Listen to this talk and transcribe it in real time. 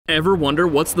Ever wonder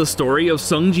what's the story of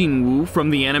Sung Jinwoo from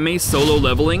the anime Solo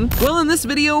Leveling? Well, in this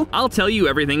video, I'll tell you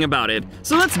everything about it,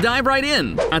 so let's dive right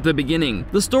in! At the beginning,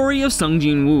 the story of Sung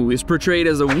Jinwoo is portrayed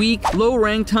as a weak,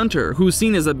 low-ranked hunter who's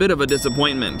seen as a bit of a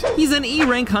disappointment. He's an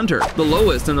E-rank hunter, the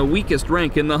lowest and the weakest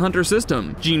rank in the hunter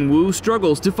system. Jin-Woo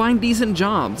struggles to find decent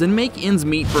jobs and make ends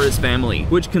meet for his family,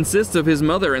 which consists of his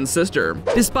mother and sister.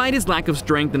 Despite his lack of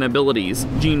strength and abilities,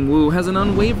 Jin-Woo has an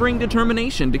unwavering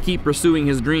determination to keep pursuing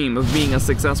his dream of being a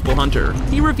successful hunter.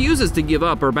 He refuses to give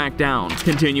up or back down,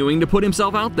 continuing to put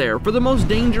himself out there for the most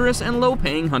dangerous and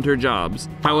low-paying hunter jobs.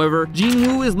 However,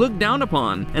 Jin-Woo is looked down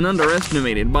upon and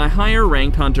underestimated by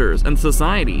higher-ranked hunters and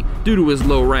society due to his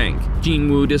low rank.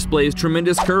 Jin-Woo displays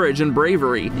tremendous courage and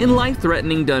bravery in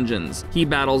life-threatening dungeons. He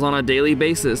battles on a daily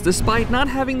basis despite not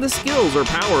having the skills or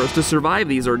powers to survive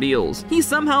these ordeals. He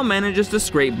somehow manages to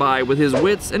scrape by with his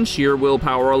wits and sheer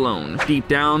willpower alone. Deep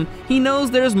down, he knows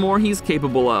there's more he's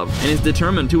capable of and is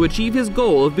determined to achieve his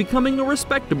goal of becoming a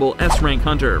respectable S-rank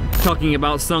hunter. Talking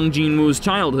about Sung Jinwoo's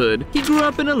childhood, he grew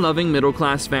up in a loving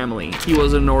middle-class family. He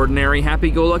was an ordinary,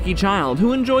 happy-go-lucky child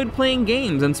who enjoyed playing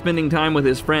games and spending time with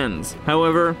his friends.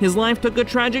 However, his life took a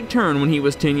tragic turn when he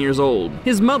was 10 years old.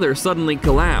 His mother suddenly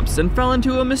collapsed and fell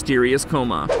into a mysterious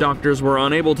coma. Doctors were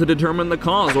unable to determine the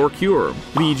cause or cure.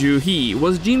 Lee Ju-hee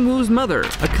was Jinwoo's mother,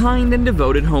 a kind and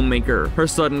devoted homemaker. Her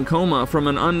sudden coma from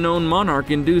an unknown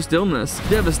monarch-induced illness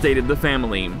devastated the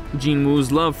family.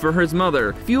 Jin-Woo's love for his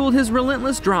mother fueled his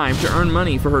relentless drive to earn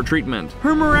money for her treatment.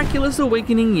 Her miraculous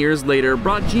awakening years later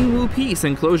brought Jin-Woo peace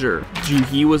and closure.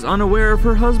 Ju-hee was unaware of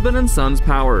her husband and son's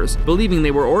powers, believing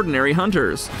they were ordinary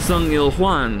hunters. Sung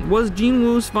Il-hwan was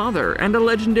Jin-Woo's father and a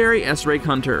legendary S-rank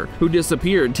hunter who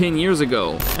disappeared 10 years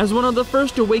ago. As one of the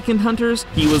first awakened hunters,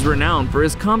 he was renowned for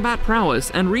his combat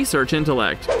prowess and research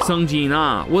intellect. Sung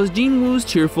Jin-ah was Jin-Woo's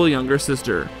cheerful younger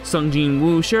sister. Sung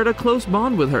Jinwoo shared a close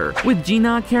bond with her, with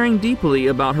Jin-ah caring deeply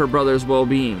about her brother's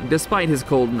well-being, despite his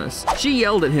coldness. She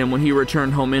yelled at him when he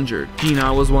returned home injured.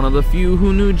 Jin-ah was one of the few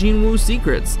who knew Jin-Woo's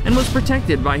secrets and was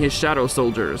protected by his shadow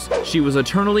soldiers. She was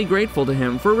eternally grateful to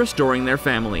him for restoring their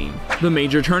family. The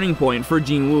major turning point for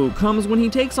Jin-Woo comes when he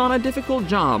takes on a difficult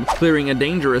job, clearing a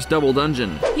dangerous double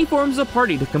dungeon. He forms a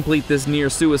party to complete this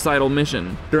near-suicidal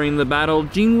mission. During the battle,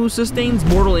 Jin-Woo sustains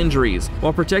mortal injuries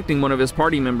while protecting one of his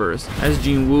party members. As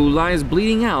Jin-Woo lies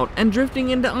bleeding out and drifting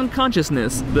into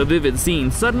unconsciousness, the vivid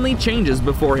scene suddenly changes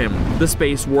before him. The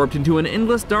space warped into an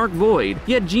endless dark void,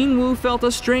 yet Jin-Woo felt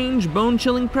a strange,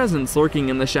 bone-chilling presence lurking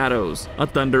in the shadows. A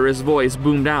thunderous voice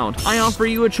boomed out, "I offer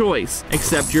you a choice.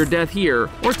 Accept your death here,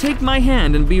 or take my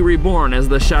hand and be reborn as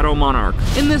the Shadow Monarch."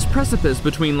 In this precipice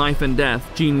between life and death,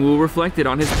 Jin-Woo reflected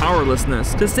on his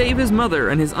powerlessness to save his mother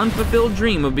and his unfulfilled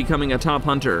dream of becoming a top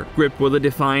hunter. Gripped with a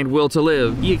defiant will to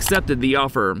live, he accepted the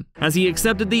offer. As he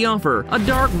accepted the offer, a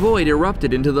dark void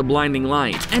erupted into the blinding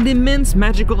light, and immense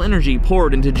magical energy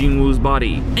poured into Jin-Woo's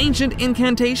body. Ancient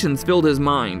incantations filled his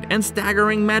mind, and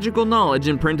staggering magical knowledge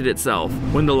imprinted itself.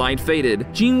 When the light faded,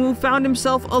 Jin-Woo found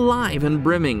himself alive and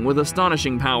brimming with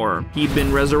astonishing power. He'd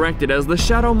been resurrected as the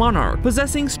Shadow Monarch,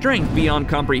 possessing strength beyond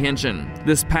comprehension.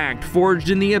 This pact, forged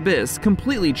in the abyss,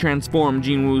 completely transformed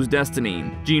Jin-Woo's destiny.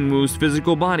 Jin-Woo's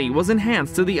physical body was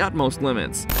enhanced to the utmost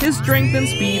limits. His strength and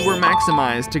speed were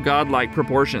maximized to godlike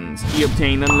proportions. He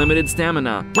obtained unlimited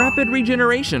stamina, rapid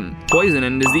regeneration, poison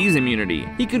and disease immunity.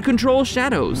 He could control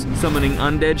shadows, summoning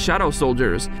undead shadow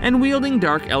soldiers, and wielding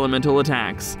dark elemental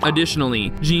attacks.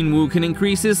 Additionally, Jin-Woo can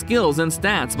increase his skills and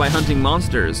stats by hunting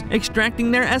monsters,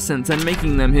 extracting their essence and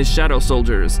making them his shadow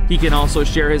soldiers. He can also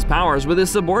share his powers with his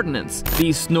subordinates.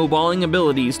 These snowballing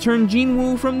abilities turn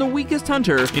Jin-Woo from the weakest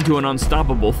hunter into an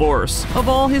unstoppable force. Of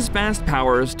all his fast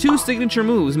powers, two signature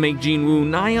moves make Jin-Woo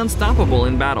nigh unstoppable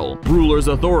in battle. Ruler's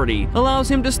Authority allows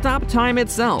him to stop time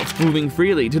itself, moving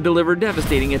freely to deliver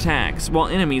devastating attacks while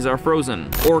enemies are frozen.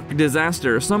 Orc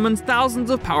Disaster summons thousands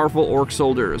of powerful orc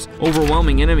soldiers,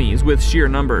 overwhelming enemies with sheer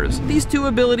numbers. These two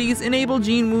abilities enable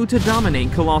Jin-Woo to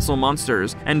dominate colossal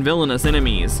monsters and villainous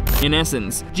enemies. In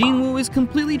essence, Jin-Woo is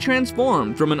completely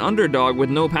transformed from an underdog with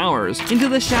no powers into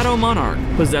the Shadow Monarch,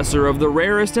 possessor of the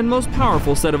rarest and most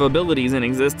powerful set of abilities in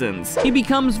existence. He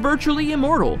becomes virtually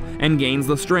immortal and gains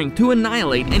the strength to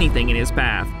annihilate anything in his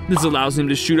path. This allows him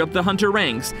to shoot up the hunter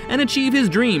ranks and achieve his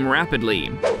dream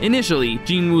rapidly. Initially,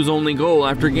 Jin-Woo's only goal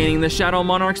after gaining the Shadow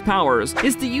Monarch's powers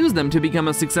is to use them to become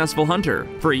a successful hunter.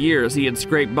 For years, he had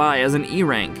scraped by as an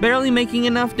E-rank, barely making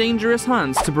enough dangerous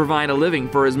hunts to provide a living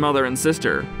for his mother and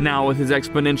sister. Now, with his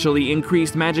exponentially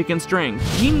increased magic and strength,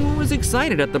 Jin-Woo was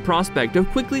excited at the prospect of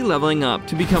quickly leveling up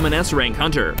to become an S-rank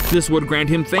hunter. This would grant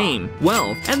him fame,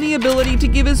 wealth, and the ability to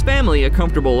give his family a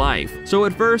comfortable life. So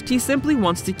at first, he simply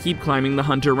wants to keep climbing the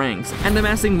hunter ranks and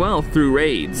amassing wealth through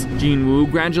raids. villains. Jin-Woo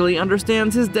gradually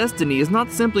understands his destiny is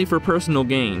not simply for personal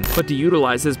gain, but to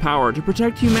utilize his power to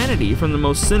protect humanity from the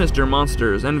most sinister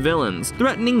monsters and villains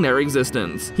threatening their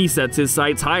existence. He sets his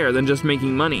sights higher than just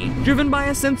making money, driven by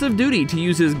a sense of duty to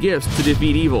use his gifts to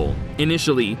defeat evil.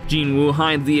 Initially, Jin-Woo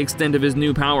hides the extent of his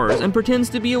new powers and pretends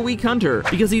to be a weak hunter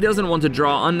because he doesn't want to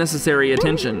draw unnecessary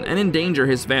attention and endanger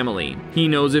his family. He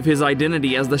knows if his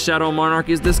identity as the Shadow Monarch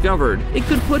is discovered, it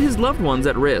could put his loved ones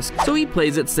at risk, so he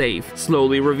plays it safe,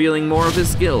 slowly revealing more of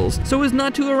his skills so as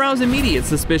not to arouse immediate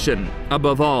suspicion.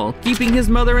 Above all, keeping his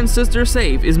mother and sister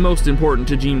safe is most important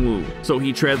to Jin-Woo, so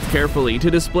he treads carefully to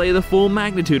display the full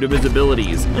magnitude of his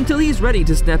abilities until he's ready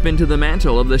to step into the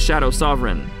mantle of the Shadow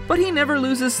Sovereign. But he never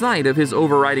loses sight of his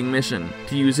overriding mission,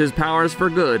 to use his powers for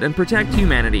good and protect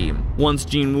humanity. Once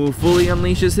Jin-Woo fully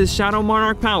unleashes his Shadow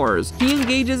Monarch powers, he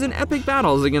engages in epic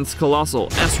battles against colossal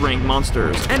S-rank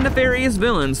monsters and nefarious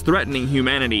villains threatening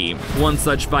humanity. One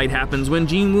such fight happens when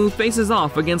Jin-Woo faces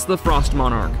off against the Frost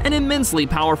Monarch, an immensely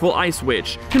powerful ice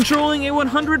witch, controlling a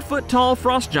 100-foot-tall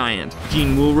frost giant.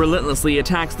 Jin-Woo relentlessly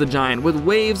attacks the giant with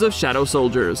waves of shadow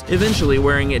soldiers, eventually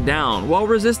wearing it down while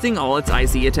resisting all its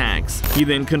icy attacks. He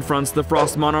then confronts the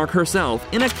Frost Monarch herself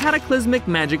in a cataclysmic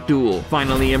magic duel,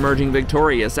 finally emerging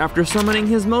victorious after summoning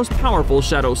his most powerful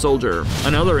shadow soldier.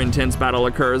 Another intense battle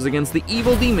occurs against the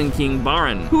evil demon king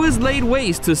Baran, who has laid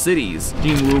waste to cities.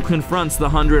 Jin-Woo confronts the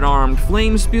 100-armed,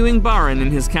 flame-spewing Baran in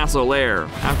his castle lair.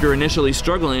 After initially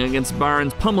struggling against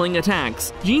Baran's pummeling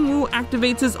attacks, Jin-Woo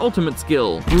activates his ultimate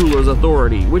skill, Ruler's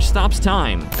Authority, which stops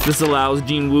time. This allows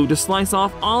Jin-Woo to slice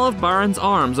off all of Baran's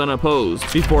arms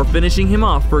unopposed, before finishing him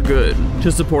off for good.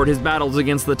 To support his battles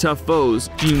against the tough foes,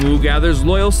 Jin-Woo gathers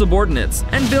loyal subordinates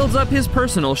and builds up his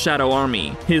personal shadow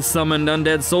army. His summoned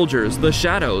undead soldiers, the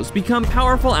Shadows, become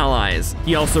powerful allies.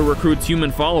 He also recruits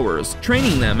human followers,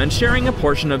 training them and sharing a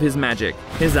portion of his magic.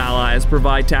 His allies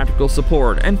provide tactical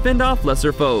support and fend off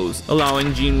lesser foes,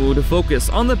 allowing Jin-Woo to focus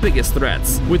on the biggest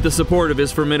threats. With the support of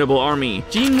his formidable army,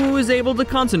 Jin-Woo is able to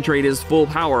concentrate his full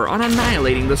power on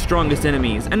annihilating the strongest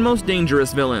enemies and most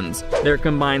dangerous villains. Their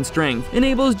combined strength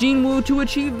enables Jin-Woo to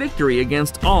achieve victory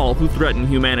against all who threaten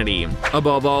humanity.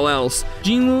 Above all else,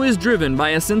 Jin-Woo is driven by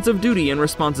a sense of duty and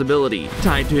responsibility,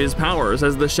 tied to his powers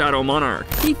as the Shadow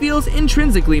Monarch. He feels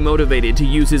intrinsically motivated to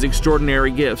use his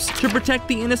extraordinary gifts to protect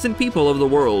the innocent people of the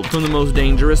world from the most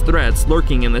dangerous threats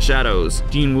lurking in the shadows.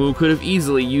 Jin-Woo could have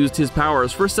easily used his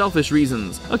powers for selfish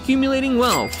reasons, accumulating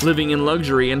wealth, living in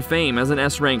luxury and fame as an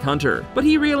S-rank hunter. But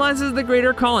he realizes the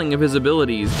greater calling of his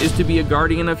abilities is to be a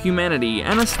guardian of humanity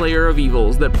and a slayer of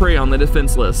evils that prey on the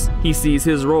defenseless. He sees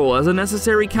his role as a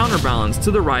necessary counterbalance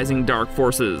to the rising dark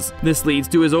forces. This leads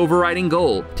to his overriding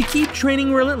goal, to keep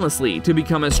training relentlessly to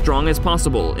become as strong as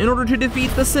possible in order to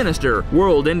defeat the sinister,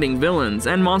 world-ending villains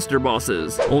and monster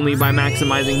bosses. Only by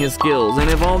maximizing his skills and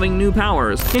evolving new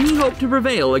powers can he hope to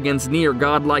prevail against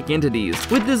near-godlike entities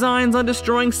with designs on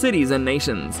destroying cities and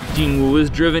nations. Jin-Woo is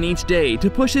driven each day to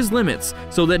push his limits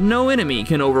so that no enemy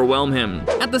can overwhelm him.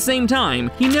 At the same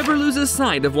time, he never loses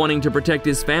sight of wanting to protect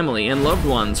his family and loved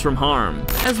ones from harm.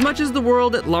 As much as the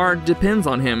world at large depends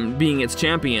on him being its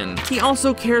champion, he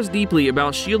also cares deeply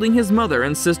about shielding his mother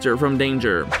and sister from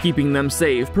danger. Keeping them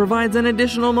safe provides an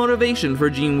additional motivation for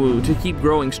Jin-Woo to keep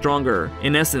growing stronger.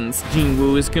 In essence,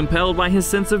 Jin-Woo is compelled by his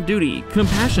sense of duty,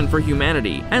 compassion for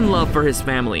humanity, and love for his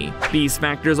family. These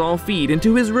factors all feed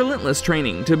into his relentless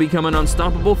training to become an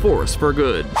unstoppable force for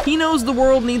good. He knows the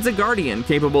world needs a guardian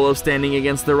capable of standing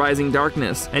against the rising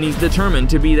darkness, and he's determined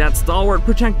to be that stalwart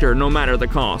protector no matter the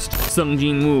cost. Sung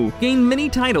Jinwoo gained many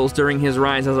titles during his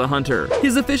rise as a hunter.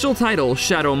 His official title,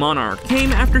 Shadow Monarch,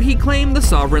 came after he claimed the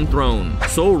sovereign throne.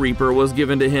 Soul Reaper was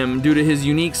given to him due to his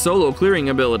unique solo clearing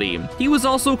ability. He was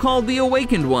also called the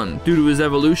Awakened One due to his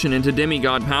evolution into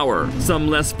demigod power. Some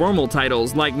less formal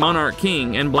titles like Monarch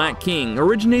King and Black King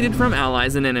originated from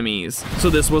allies and enemies. So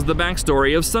this was the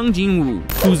backstory of Sung Jinwoo.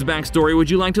 Whose backstory would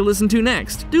you like to listen to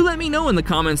next? Do let me know in the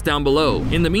comments down below.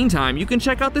 In the meantime, you can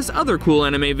check out this other cool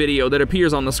anime video that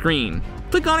appears on the screen.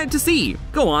 Click on it to see.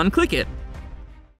 Go on, click it.